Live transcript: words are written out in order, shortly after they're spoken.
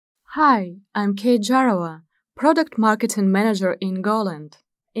Hi, I'm Ekaterina Zharova, Product Marketing Manager in GoLand.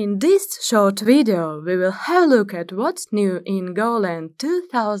 In this short video, we will have a look at what's new in GoLand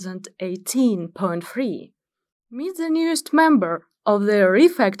 2018.3. Meet the newest member of the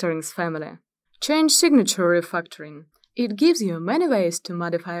refactorings family. Change signature refactoring. It gives you many ways to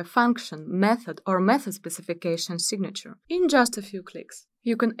modify a function, method, or method specification signature in just a few clicks.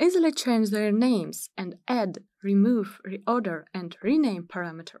 You can easily change their names and add, remove, reorder, and rename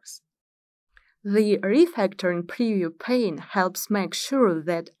parameters. The refactoring preview pane helps make sure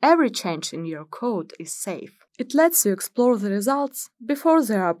that every change in your code is safe. It lets you explore the results before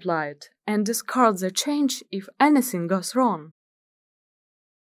they are applied and discard the change if anything goes wrong.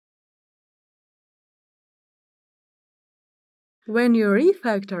 When you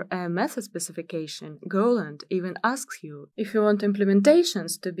refactor a method specification, GoLand even asks you if you want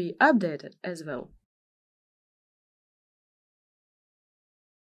implementations to be updated as well.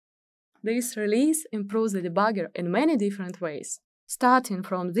 This release improves the debugger in many different ways. Starting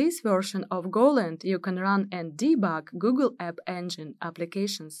from this version of GoLand, you can run and debug Google App Engine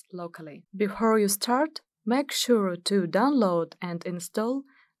applications locally. Before you start, make sure to download and install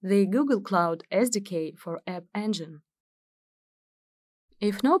the Google Cloud SDK for App Engine.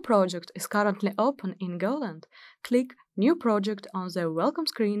 If no project is currently open in GoLand, click New Project on the welcome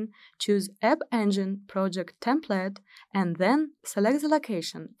screen, choose App Engine Project Template, and then select the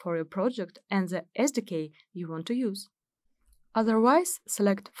location for your project and the SDK you want to use. Otherwise,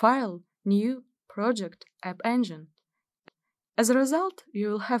 select File, New, Project, App Engine. As a result, you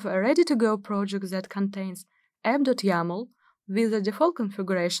will have a ready-to-go project that contains app.yaml with the default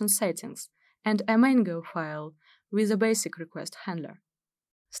configuration settings and a main.go file with a basic request handler.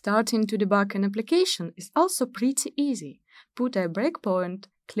 Starting to debug an application is also pretty easy. Put a breakpoint,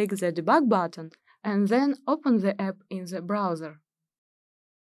 click the Debug button, and then open the app in the browser.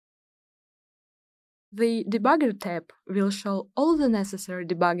 The Debugger tab will show all the necessary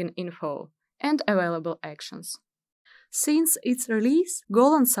debugging info and available actions. Since its release,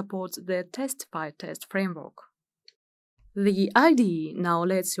 GoLand supports the Testify test framework. The IDE now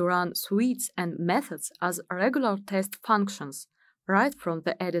lets you run suites and methods as regular test functions right from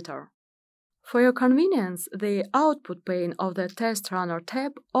the editor. For your convenience, the output pane of the Test Runner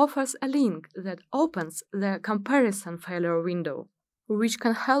tab offers a link that opens the comparison failure window, which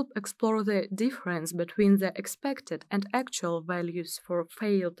can help explore the difference between the expected and actual values for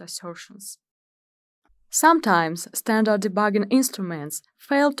failed assertions. Sometimes standard debugging instruments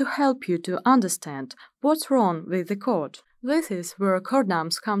fail to help you to understand what's wrong with the code. This is where code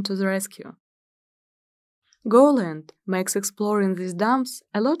dumps come to the rescue. GoLand makes exploring these dumps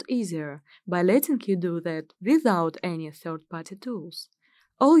a lot easier by letting you do that without any third-party tools.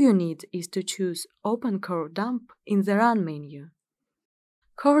 All you need is to choose Open Core Dump in the Run menu.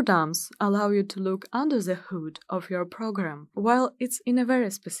 Core dumps allow you to look under the hood of your program while it's in a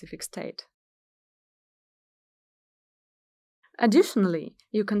very specific state. Additionally,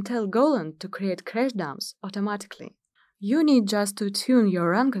 you can tell GoLand to create crash dumps automatically. You need just to tune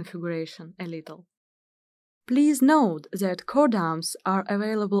your run configuration a little. Please note that core dumps are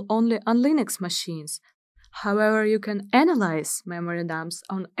available only on Linux machines. However, you can analyze memory dumps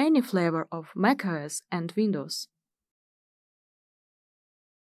on any flavor of macOS and Windows.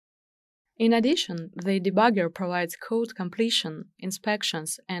 In addition, the debugger provides code completion,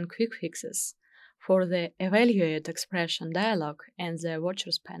 inspections, and quick fixes for the Evaluate Expression dialog and the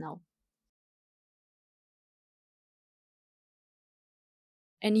Watchers panel.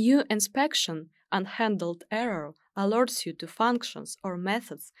 A new inspection unhandled error alerts you to functions or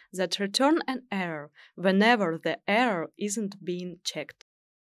methods that return an error whenever the error isn't being checked.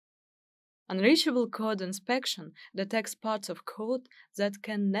 Unreachable code inspection detects parts of code that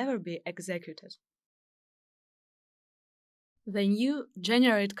can never be executed. The new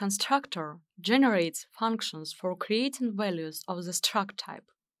Generate constructor generates functions for creating values of the struct type.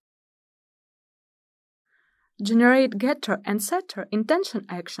 Generate getter and setter intention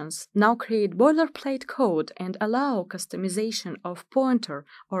actions now create boilerplate code and allow customization of pointer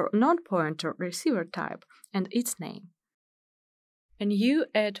or non-pointer receiver type and its name. A new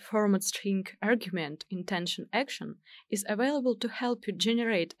add format string argument intention action is available to help you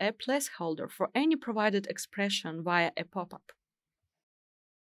generate a placeholder for any provided expression via a pop-up.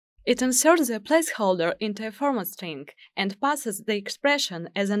 It inserts the placeholder into a format string and passes the expression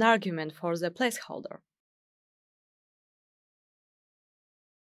as an argument for the placeholder.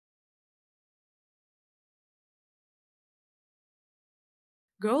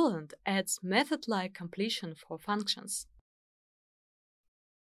 GoLand adds method-like completion for functions.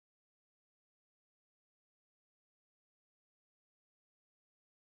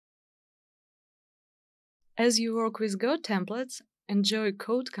 As you work with Go templates, enjoy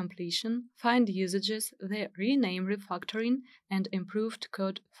code completion, find usages, they rename refactoring, and improved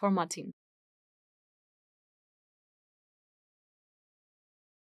code formatting.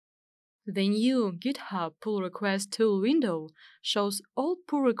 The new GitHub pull request tool window shows all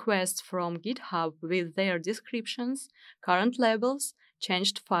pull requests from GitHub with their descriptions, current labels,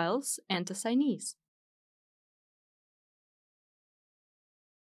 changed files, and assignees.